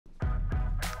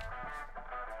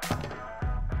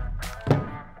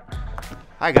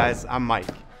Hi guys, I'm Mike.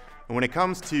 And when it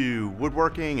comes to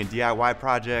woodworking and DIY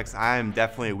projects, I'm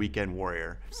definitely a weekend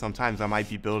warrior. Sometimes I might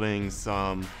be building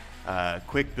some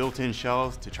quick built-in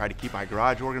shelves to try to keep my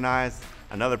garage organized.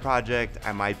 Another project,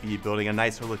 I might be building a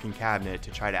nicer looking cabinet to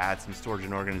try to add some storage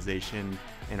and organization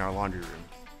in our laundry room.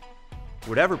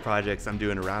 Whatever projects I'm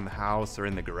doing around the house or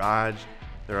in the garage,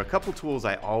 there are a couple tools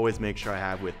I always make sure I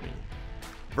have with me.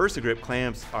 VersaGrip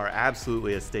clamps are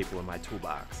absolutely a staple in my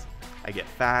toolbox. I get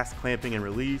fast clamping and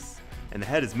release, and the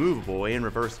head is movable and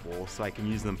reversible, so I can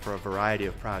use them for a variety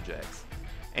of projects.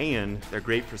 And they're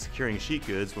great for securing sheet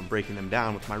goods when breaking them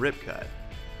down with my rip cut.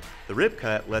 The rip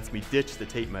cut lets me ditch the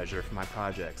tape measure for my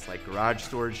projects like garage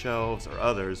storage shelves or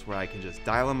others where I can just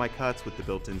dial in my cuts with the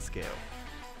built-in scale.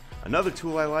 Another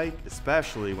tool I like,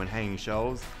 especially when hanging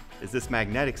shelves, is this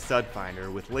magnetic stud finder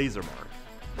with laser mark.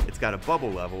 It's got a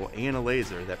bubble level and a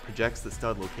laser that projects the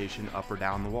stud location up or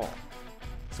down the wall.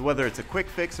 So whether it's a quick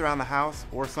fix around the house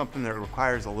or something that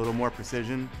requires a little more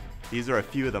precision, these are a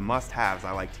few of the must-haves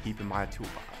I like to keep in my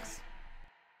toolbox.